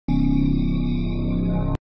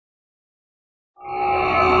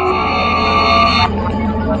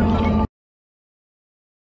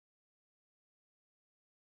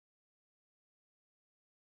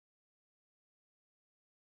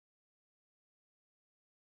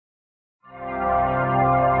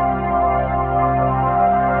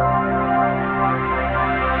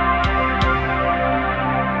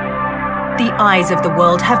Eyes of the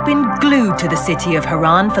world have been glued to the city of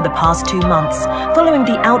Haran for the past 2 months, following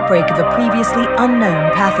the outbreak of a previously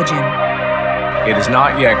unknown pathogen. It is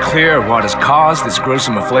not yet clear what has caused this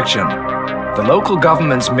gruesome affliction. The local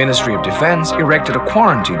government's Ministry of Defense erected a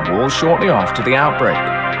quarantine wall shortly after the outbreak.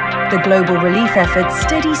 The global relief effort's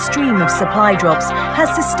steady stream of supply drops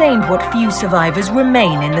has sustained what few survivors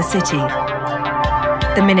remain in the city.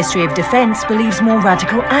 The Ministry of Defense believes more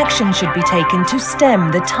radical action should be taken to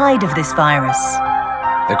stem the tide of this virus.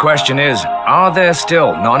 The question is, are there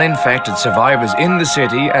still non-infected survivors in the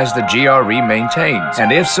city as the GRE maintains?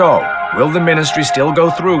 And if so, will the ministry still go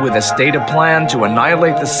through with a stated plan to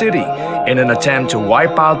annihilate the city in an attempt to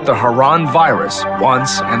wipe out the Haran virus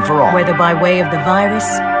once and for all? Whether by way of the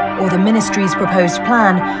virus or the ministry's proposed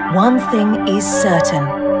plan, one thing is certain.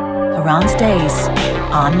 Haran's days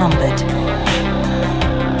are numbered.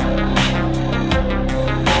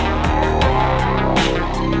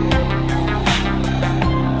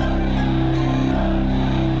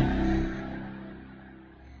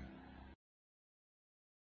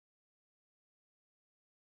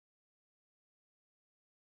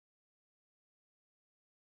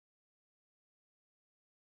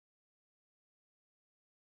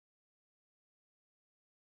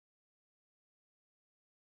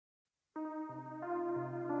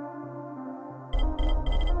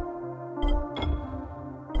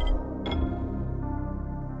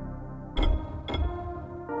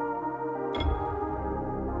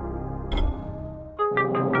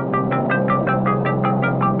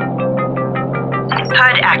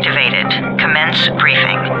 HUD activated. Commence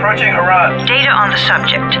briefing. Approaching Haran. Data on the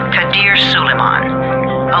subject, Kadir Suleiman,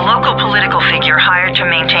 a local political figure hired to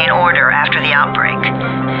maintain order after the outbreak.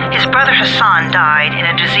 His brother Hassan died in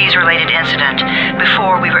a disease-related incident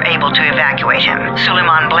before we were able to evacuate him.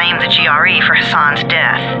 Suleiman blamed the GRE for Hassan's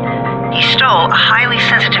death. He stole a highly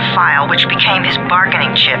sensitive file which became his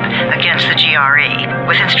bargaining chip against the GRE,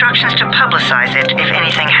 with instructions to publicize it if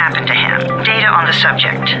anything happened to him. Data on the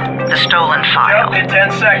subject, the stolen file. Jump in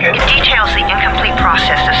 10 seconds. It details the incomplete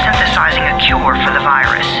process of synthesizing a cure for the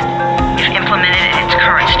virus. If implemented in its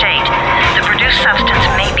current state, the produced substance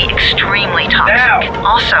may be extremely toxic. Now.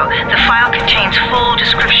 Also, the file contains full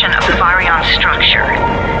description of the virion structure.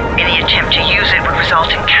 Any attempt to use it would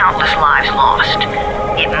result in countless lives lost.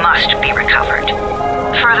 It must be recovered.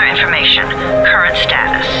 Further information, current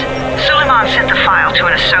status. Suleiman sent the file to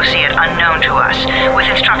an associate unknown to us, with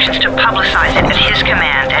instructions to publicize it at his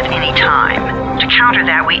command at any time. To counter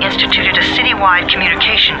that, we instituted a citywide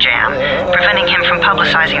communication jam, preventing him from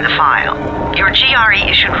publicizing the file. Your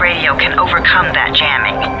GRE-issued radio can overcome that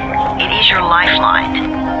jamming. It is your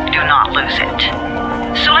lifeline. Do not lose it.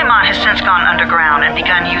 Suleiman has since gone underground and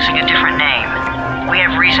begun using a different name. We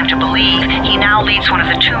have reason to believe he now leads one of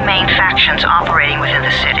the 2 main factions operating within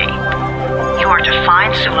the city. You are to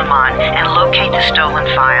find Suleiman and locate the stolen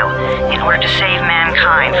file in order to save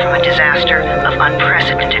mankind from a disaster of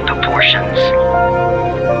unprecedented proportions.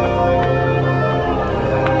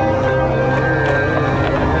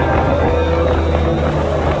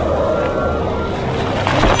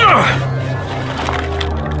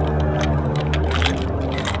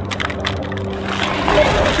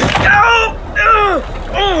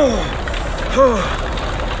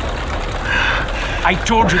 I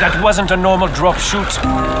told you that wasn't a normal drop shoot.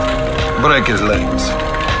 Break his legs,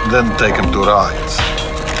 then take him to rides.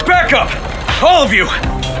 Back up! All of you!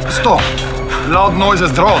 Stop! Loud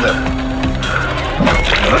noises draw them.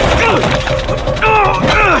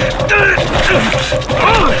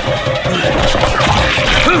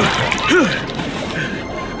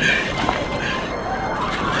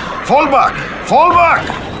 Fall back! Fall back!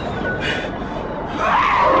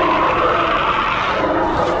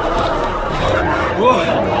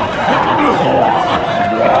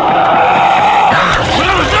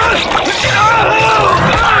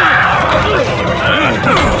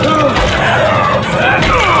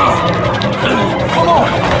 Come on!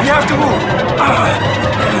 We have to move!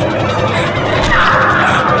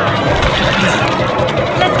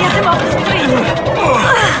 Let's get him off the street!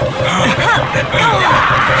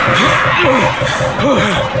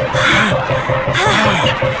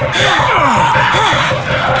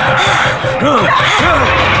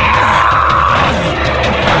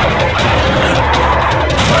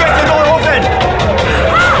 Get the door open!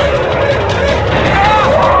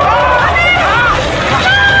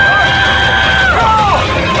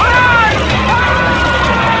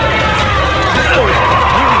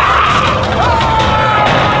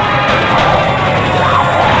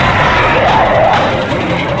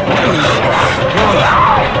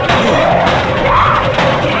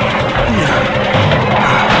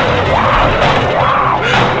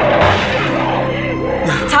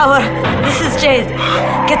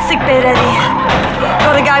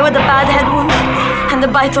 guy with a bad head wound and a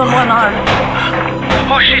bite on one arm.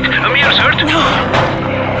 Oh shit, Amir's hurt? No,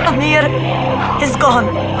 Amir is gone.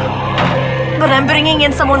 But I'm bringing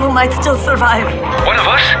in someone who might still survive. One of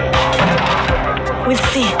us? We'll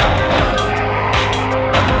see.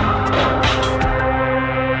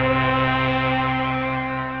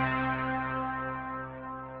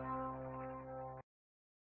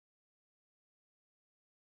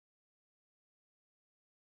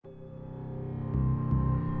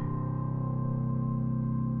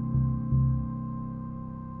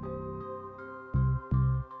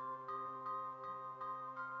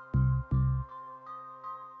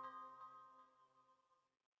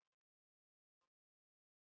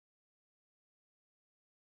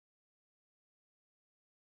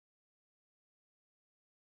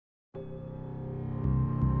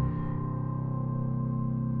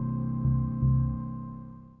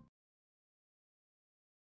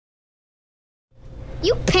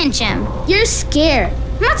 You pinch him. You're scared.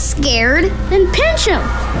 I'm not scared. Then pinch him.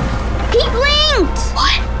 He blinked!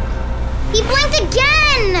 What? He blinked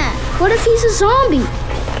again! What if he's a zombie?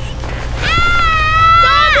 Ah!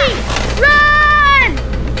 Zombie! Run!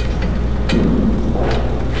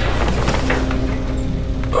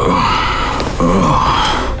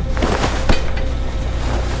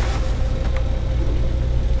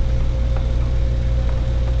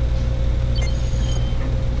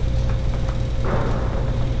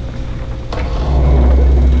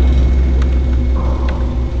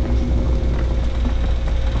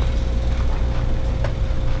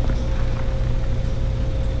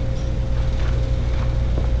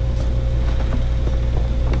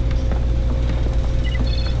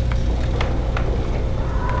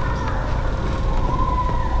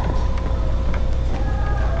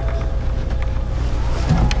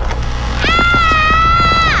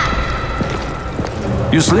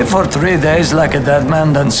 You sleep for 3 days like a dead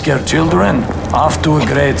man, then scare children? Off to a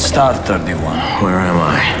great start, 31. Where am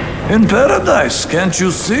I? In paradise, can't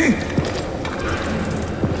you see?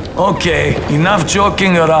 Okay, enough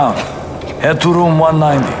joking around. Head to room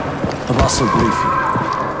 190. The boss will brief you.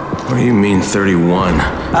 What do you mean, 31?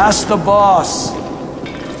 Ask the boss.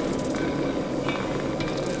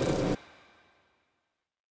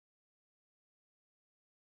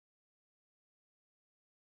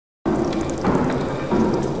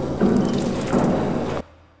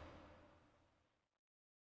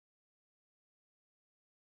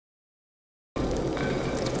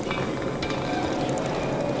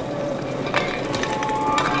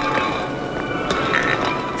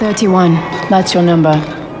 "31, that's your number."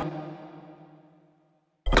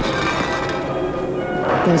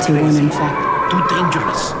 31, in fact. Too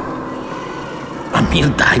dangerous. Amir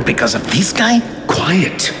died because of this guy?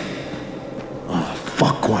 Quiet. Oh,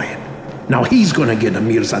 fuck quiet. Now he's gonna get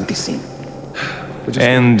Amir's anti-scene.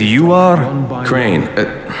 And you are? Crane.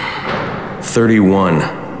 31.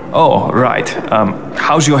 Oh, right.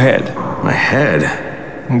 How's your head? My head?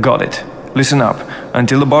 Got it. Listen up.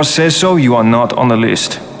 Until the boss says so, you are not on the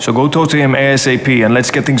list. So go talk to him ASAP and let's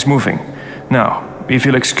get things moving. Now, if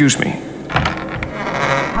you'll excuse me.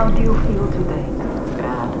 How do you feel today?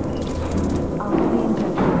 Bad. I'll be in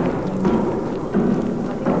touch with you.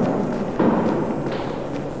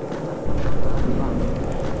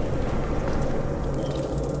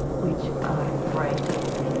 Which are right.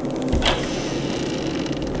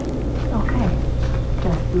 Okay.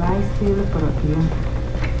 Just lie still for a few.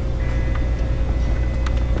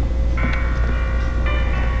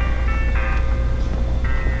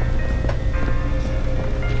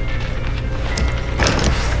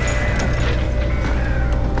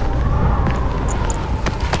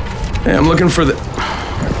 Hey, I'm looking for the...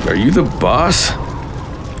 Are you the boss?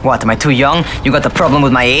 What, am I too young? You got the problem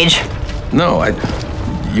with my age? No,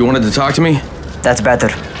 You wanted to talk to me? That's better.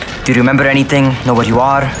 Do you remember anything? Know where you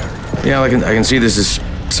are? Yeah, I can see this is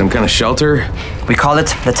some kind of shelter. We call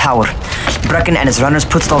it the Tower. Brecken and his runners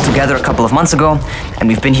put it all together a couple of months ago, and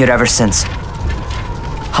we've been here ever since.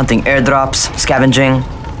 Hunting airdrops, scavenging,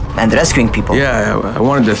 and rescuing people. Yeah, I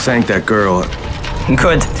wanted to thank that girl.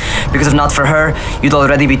 Good, because if not for her, you'd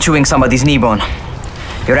already be chewing somebody's knee bone.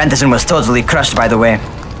 Your antigen was totally crushed, by the way.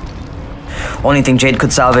 Only thing Jade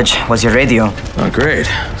could salvage was your radio. Oh, great.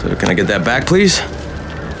 So can I get that back, please?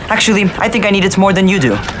 Actually, I think I need it more than you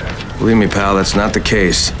do. Believe me, pal, that's not the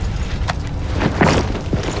case.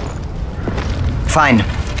 Fine.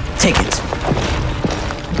 Take it.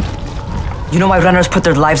 You know why runners put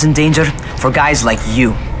their lives in danger? For guys like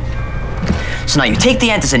you. So now you take the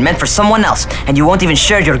antigen meant for someone else, and you won't even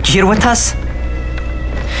share your gear with us?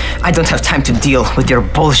 I don't have time to deal with your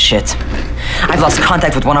bullshit. I've lost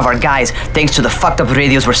contact with one of our guys thanks to the fucked up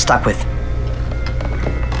radios we're stuck with.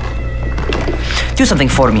 Do something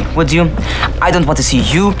for me, would you? I don't want to see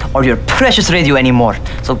you or your precious radio anymore,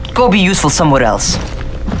 so go be useful somewhere else.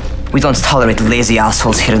 We don't tolerate lazy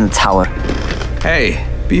assholes here in the tower. Hey,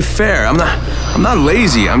 be fair. I'm not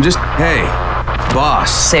lazy. I'm just, hey,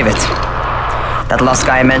 boss. Save it. That last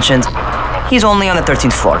guy I mentioned, he's only on the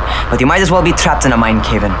 13th floor, but he might as well be trapped in a mine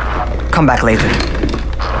cave-in. Come back later.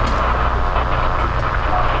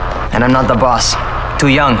 And I'm not the boss. Too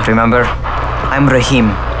young, remember? I'm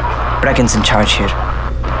Rahim. Brecken's in charge here.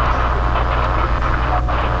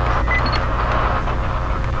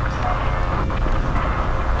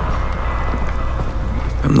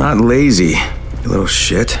 I'm not lazy, you little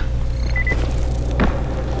shit.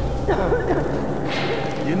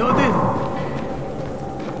 You know this?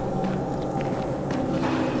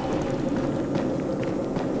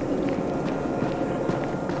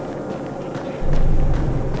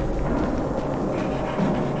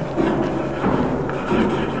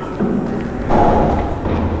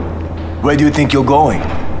 Where do you think you're going?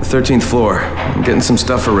 The 13th floor. I'm getting some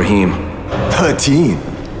stuff for Rahim. 13?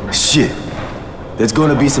 Shit. There's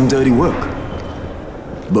gonna be some dirty work.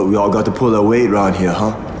 But we all got to pull our weight around here,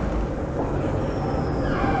 huh?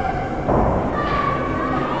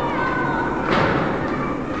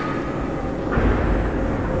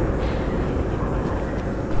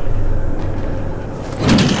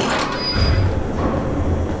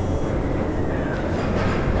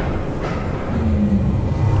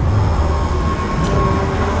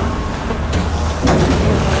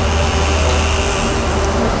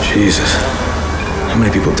 Jesus. How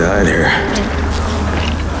many people died here?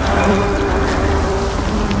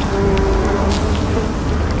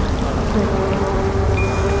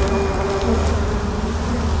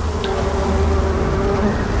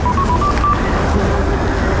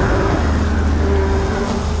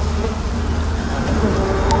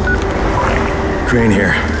 Crane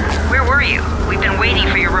here. Where were you? We've been waiting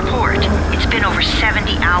for your report. It's been over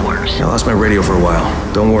 70 hours. I lost my radio for a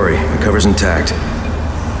while. Don't worry, the cover's intact.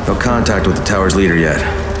 No contact with the tower's leader yet.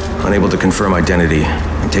 Unable to confirm identity.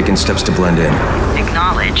 I'm taking steps to blend in.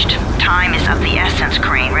 Acknowledged. Time is of the essence,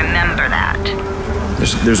 Crane. Remember that.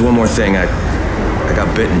 There's one more thing. I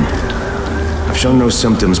got bitten. I've shown no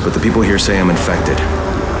symptoms, but the people here say I'm infected.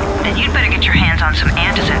 Then you'd better get your hands on some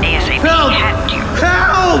antizin ASAP. Help! Hadn't you?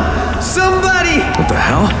 Help! Somebody! What the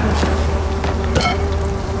hell?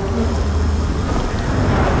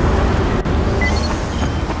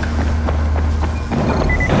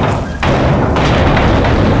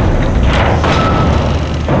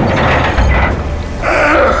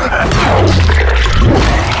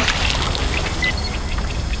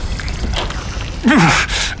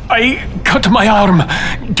 I cut my arm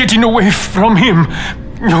getting away from him.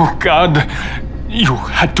 Oh, God. You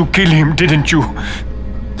had to kill him, didn't you?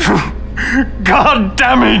 God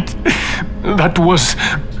damn it! That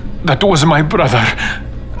was my brother.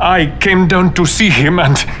 I came down to see him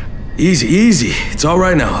and... Easy. It's all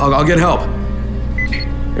right now. I'll get help.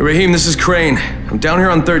 Hey, Rahim, this is Crane. I'm down here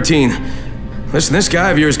on 13. Listen, this guy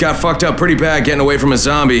of yours got fucked up pretty bad getting away from a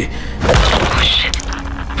zombie. Oh, shit.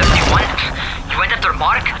 31? You went after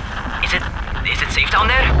Mark? Is it safe down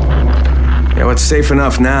there? Yeah, well, it's safe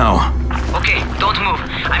enough now. Okay, don't move.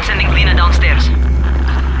 I'm sending Lena downstairs.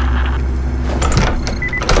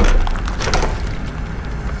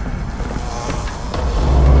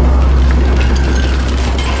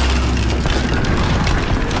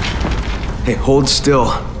 Hey, hold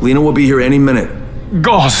still. Lena will be here any minute.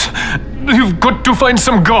 Gauze. You've got to find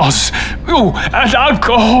some gauze. Oh, and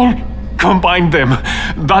alcohol. Combine them.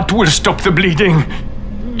 That will stop the bleeding.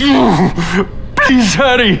 Please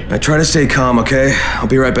hurry. I try to stay calm, okay? I'll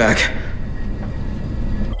be right back.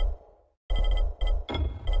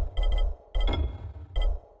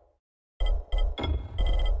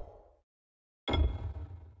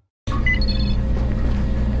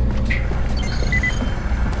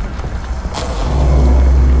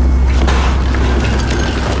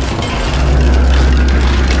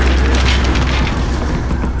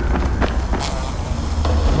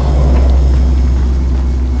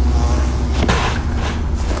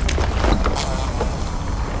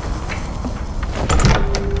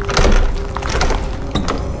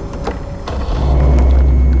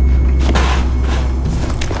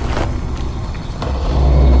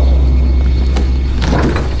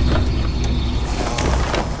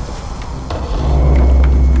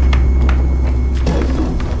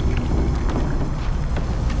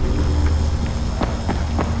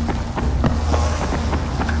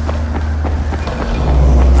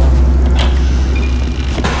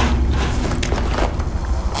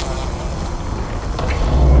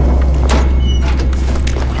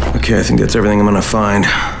 Okay, I think that's everything I'm gonna find.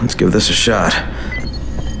 Let's give this a shot.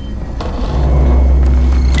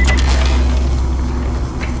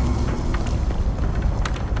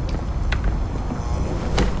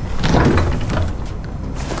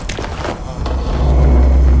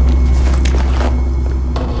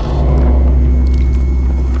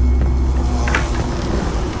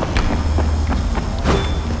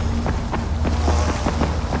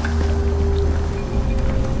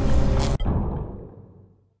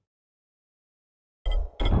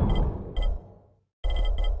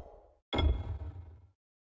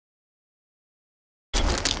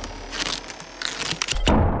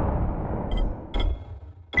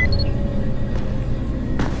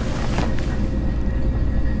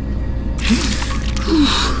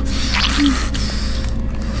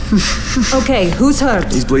 Okay, who's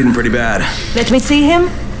hurt? He's bleeding pretty bad. Let me see him.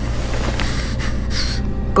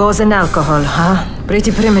 Gauze and alcohol, huh?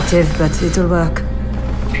 Pretty primitive, but it'll work.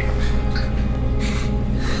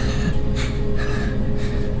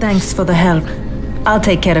 Thanks for the help. I'll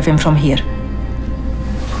take care of him from here.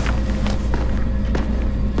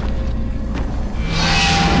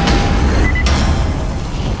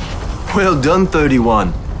 Well done,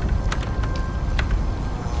 31.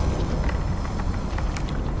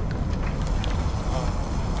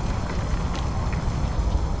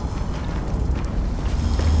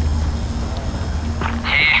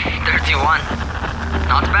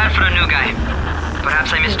 Not bad for a new guy.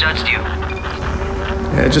 Perhaps I misjudged you.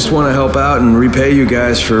 I just want to help out and repay you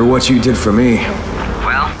guys for what you did for me.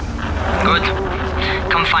 Well, good.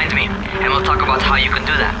 Come find me, and we'll talk about how you can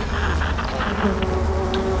do that.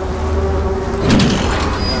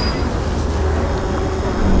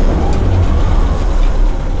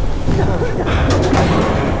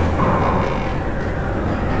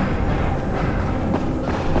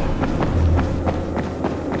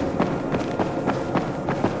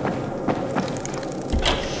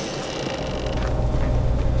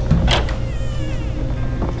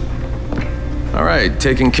 All right,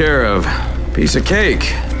 taken care of. Piece of cake.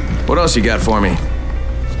 What else you got for me?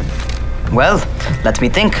 Well, let me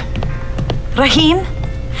think. Rahim,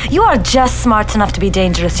 you are just smart enough to be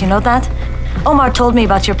dangerous, you know that? Omar told me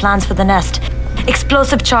about your plans for the nest.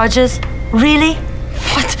 Explosive charges? Really?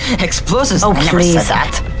 What? Explosives? Oh, I never please. said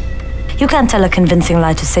that. You can't tell a convincing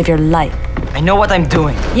lie to save your life. I know what I'm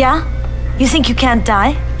doing. Yeah? You think you can't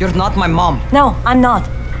die? You're not my mom. No, I'm not.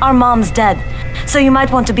 Our mom's dead. So you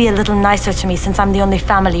might want to be a little nicer to me since I'm the only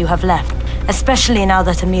family you have left. Especially now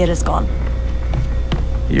that Amir is gone.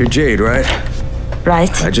 You're Jade, right?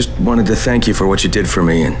 Right. I just wanted to thank you for what you did for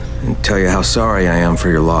me and tell you how sorry I am for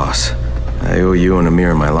your loss. I owe you and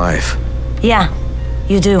Amir my life. Yeah,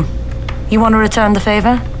 you do. You want to return the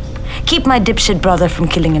favor? Keep my dipshit brother from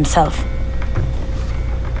killing himself.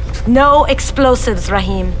 No explosives,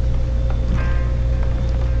 Rahim.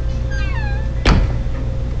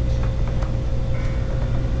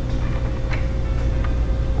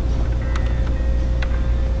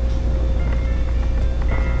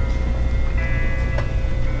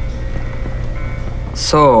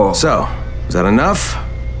 So, is that enough?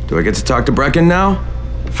 Do I get to talk to Brecken now?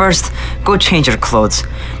 First, go change your clothes.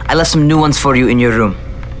 I left some new ones for you in your room.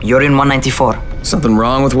 You're in 194. Something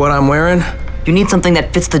wrong with what I'm wearing? You need something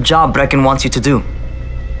that fits the job Brecken wants you to do.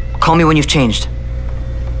 Call me when you've changed.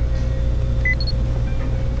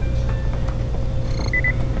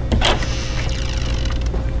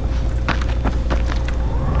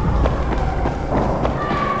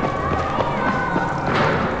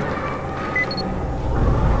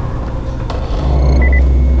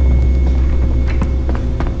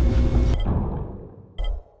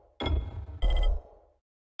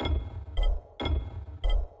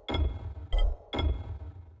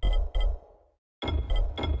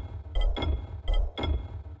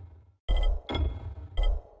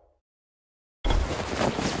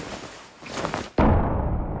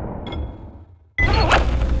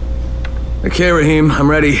 Okay, Rahim, I'm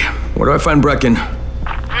ready. Where do I find Brecken?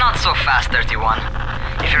 Not so fast, 31.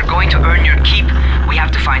 If you're going to earn your keep, we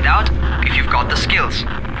have to find out if you've got the skills.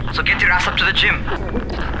 So get your ass up to the gym.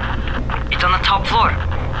 It's on the top floor.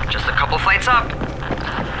 Just a couple flights up.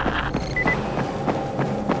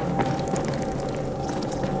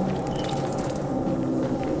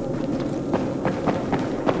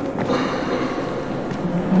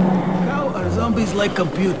 How are zombies like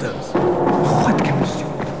computers? What can we do?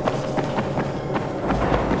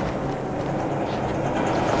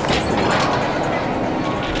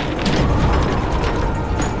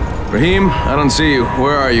 Rahim, I don't see you.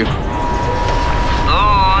 Where are you?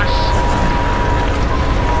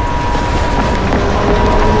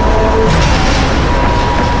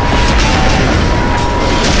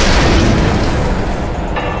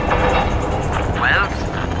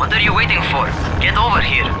 for? Get over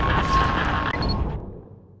here.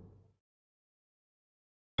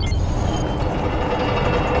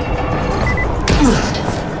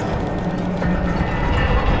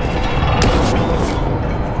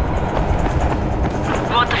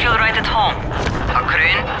 You want to feel right at home? A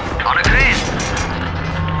crane on a crane.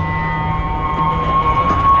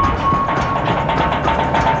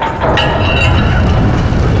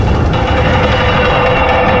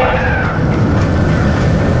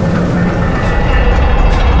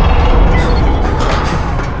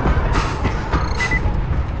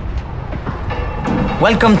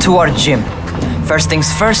 Welcome to our gym. First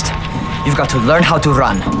things first, you've got to learn how to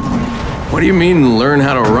run. What do you mean, learn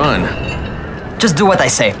how to run? Just do what I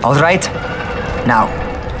say, all right? Now,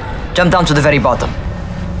 jump down to the very bottom.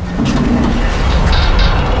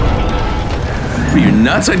 Are you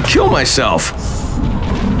nuts? I'd kill myself.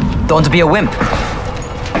 Don't be a wimp.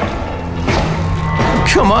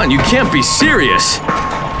 Come on, you can't be serious.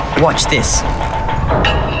 Watch this.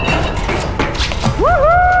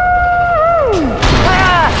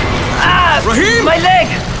 Raheem! My leg!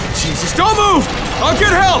 Jesus, don't move! I'll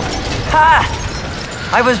get help! Ha!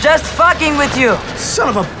 I was just fucking with you! Son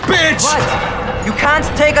of a bitch! What? You can't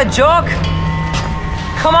take a joke?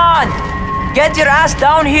 Come on! Get your ass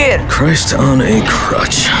down here! Christ on a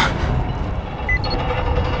crutch.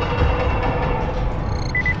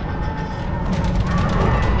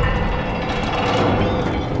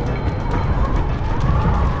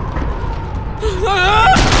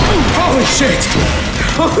 Holy shit!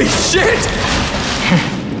 Holy shit!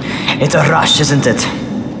 It's a rush, isn't it?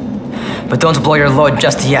 But don't blow your load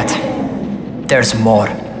just yet. There's more.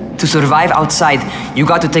 To survive outside, you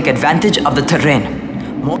got to take advantage of the terrain.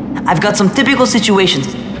 I've got some typical situations.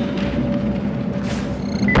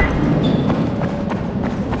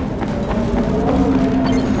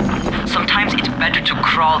 Sometimes it's better to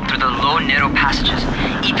crawl through the low, narrow passages.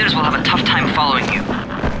 Eaters will have a tough time following you.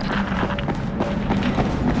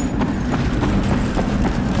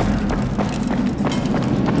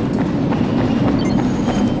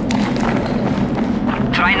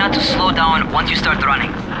 Try not to slow down once you start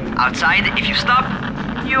running. Outside, if you stop,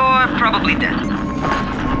 you're probably dead.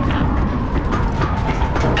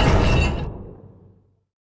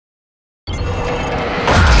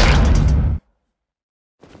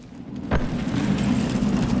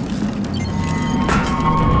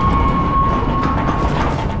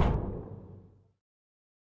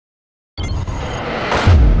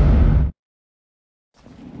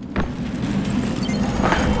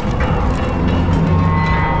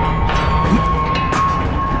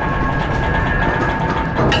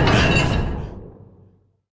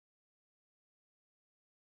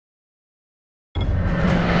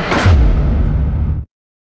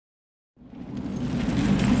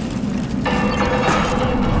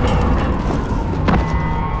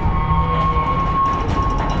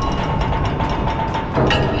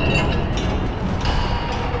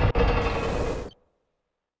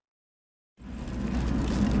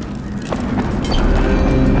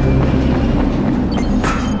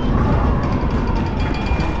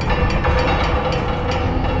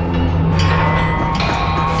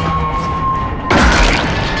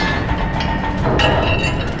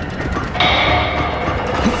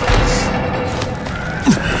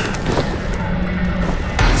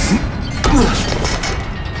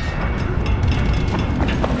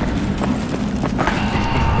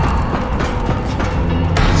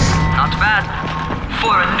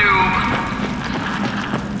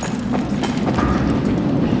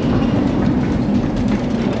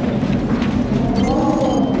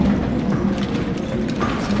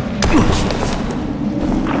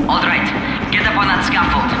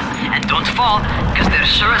 Because there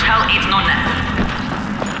sure as hell ain't no net.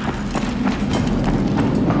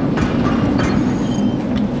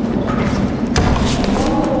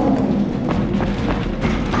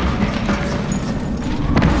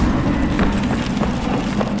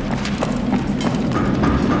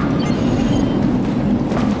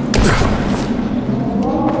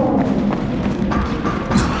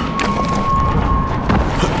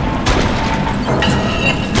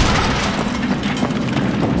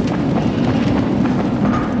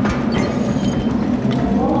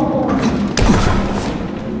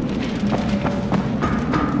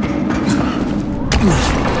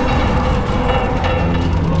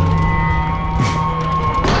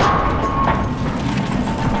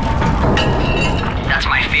 That's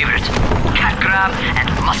my favorite. Cat grab and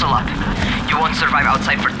muscle up. You won't survive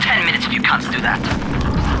outside for 10 minutes if you can't do that.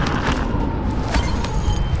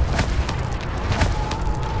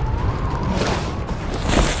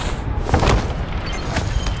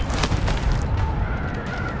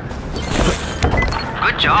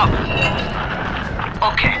 job.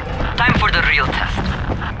 Okay, time for the real test.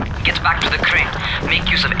 Get back to the crane.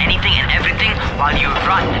 Make use of anything and everything while you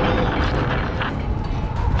run.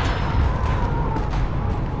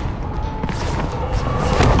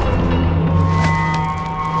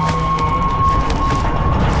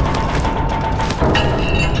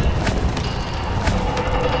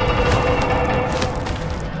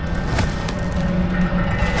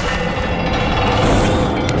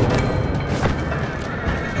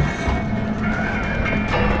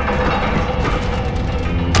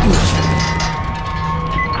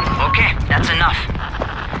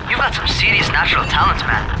 Natural talent,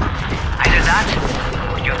 man. Either that,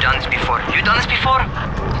 or you've done this before. You done this before?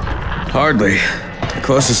 Hardly. The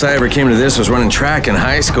closest I ever came to this was running track in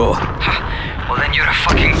high school. Well, then you're a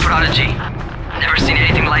fucking prodigy. Never seen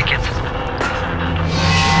anything like it.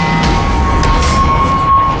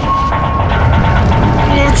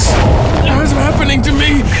 What's happening to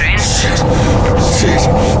me? Crane? Shit.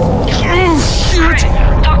 Oh, shit.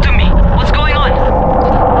 Crane, talk to me. What's going on?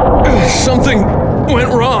 Something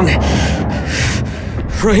went wrong.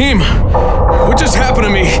 Rahim, what just happened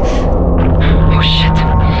to me? Oh shit.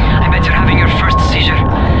 I bet you're having your first seizure.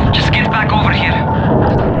 Just get back over here.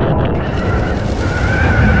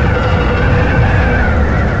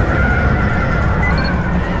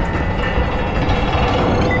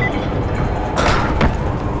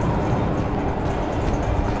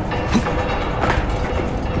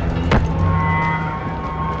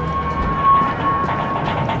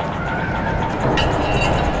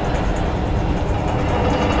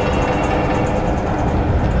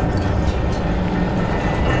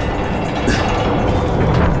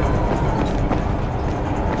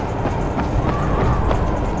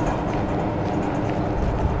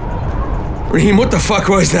 Rahim, what the fuck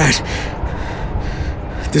was that?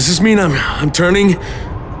 Does this mean I'm turning?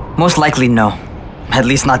 Most likely no. At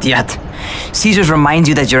least not yet. Seizures remind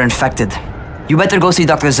you that you're infected. You better go see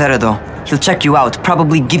Dr. Zera though. He'll check you out,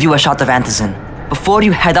 probably give you a shot of antizin. Before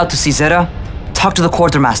you head out to see Zera, talk to the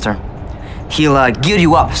quartermaster. He'll gear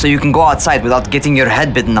you up so you can go outside without getting your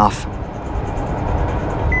head bitten off.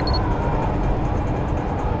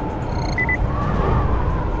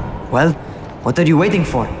 Well, what are you waiting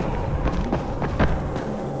for?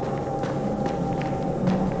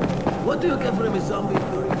 What do you get from a zombie?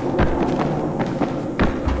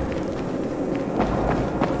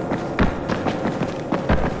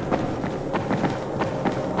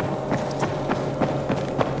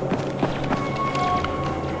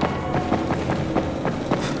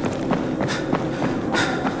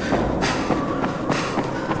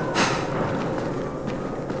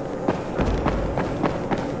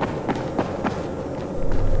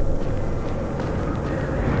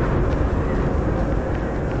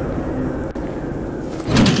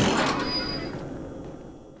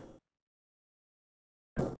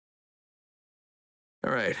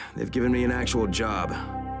 Alright, they've given me an actual job,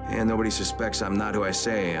 and nobody suspects I'm not who I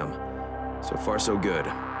say I am. So far, so good.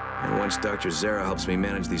 And once Dr. Zera helps me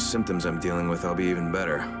manage these symptoms I'm dealing with, I'll be even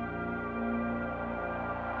better.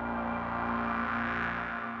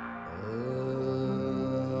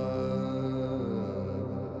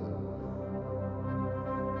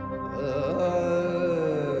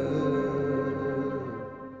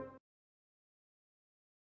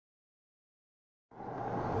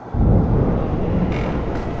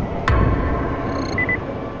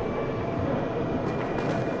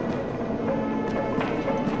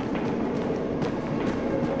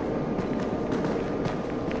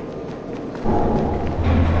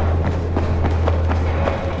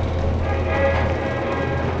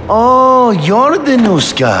 Oh, you're the new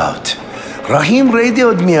scout. Rahim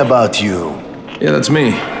radioed me about you. Yeah, that's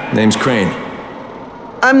me. Name's Crane.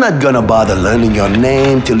 I'm not gonna bother learning your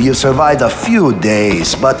name till you survived a few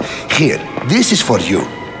days, but here, this is for you.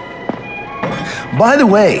 By the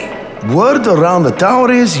way, word around the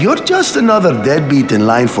tower is you're just another deadbeat in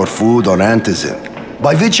line for food or antizin.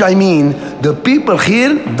 By which I mean, the people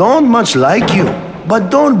here don't much like you.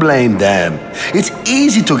 But don't blame them. It's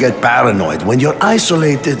easy to get paranoid when you're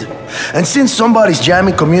isolated. And since somebody's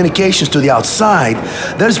jamming communications to the outside,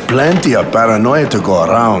 there's plenty of paranoia to go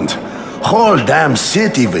around. Whole damn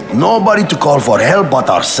city with nobody to call for help but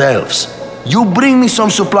ourselves. You bring me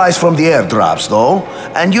some supplies from the airdrops, though,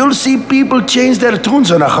 and you'll see people change their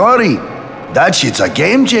tunes in a hurry. That shit's a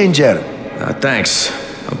game changer. Thanks.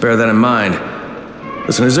 I'll bear that in mind.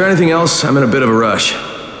 Listen, is there anything else? I'm in a bit of a rush.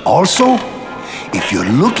 Also, if you're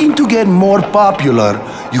looking to get more popular,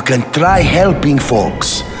 you can try helping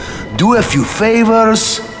folks. Do a few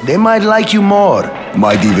favors, they might like you more.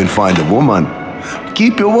 Might even find a woman.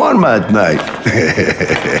 Keep you warm at night.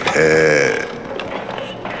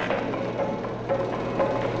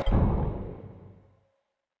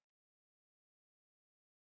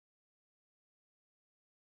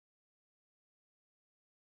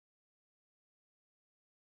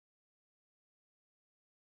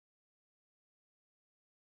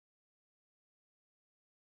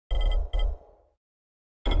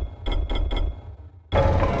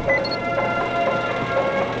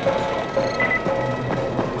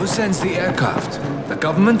 Who sends the aircraft? The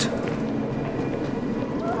government?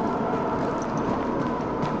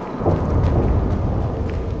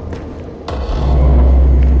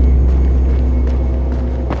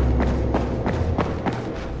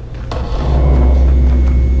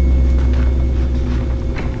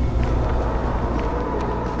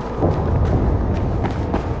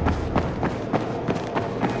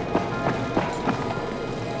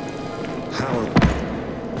 How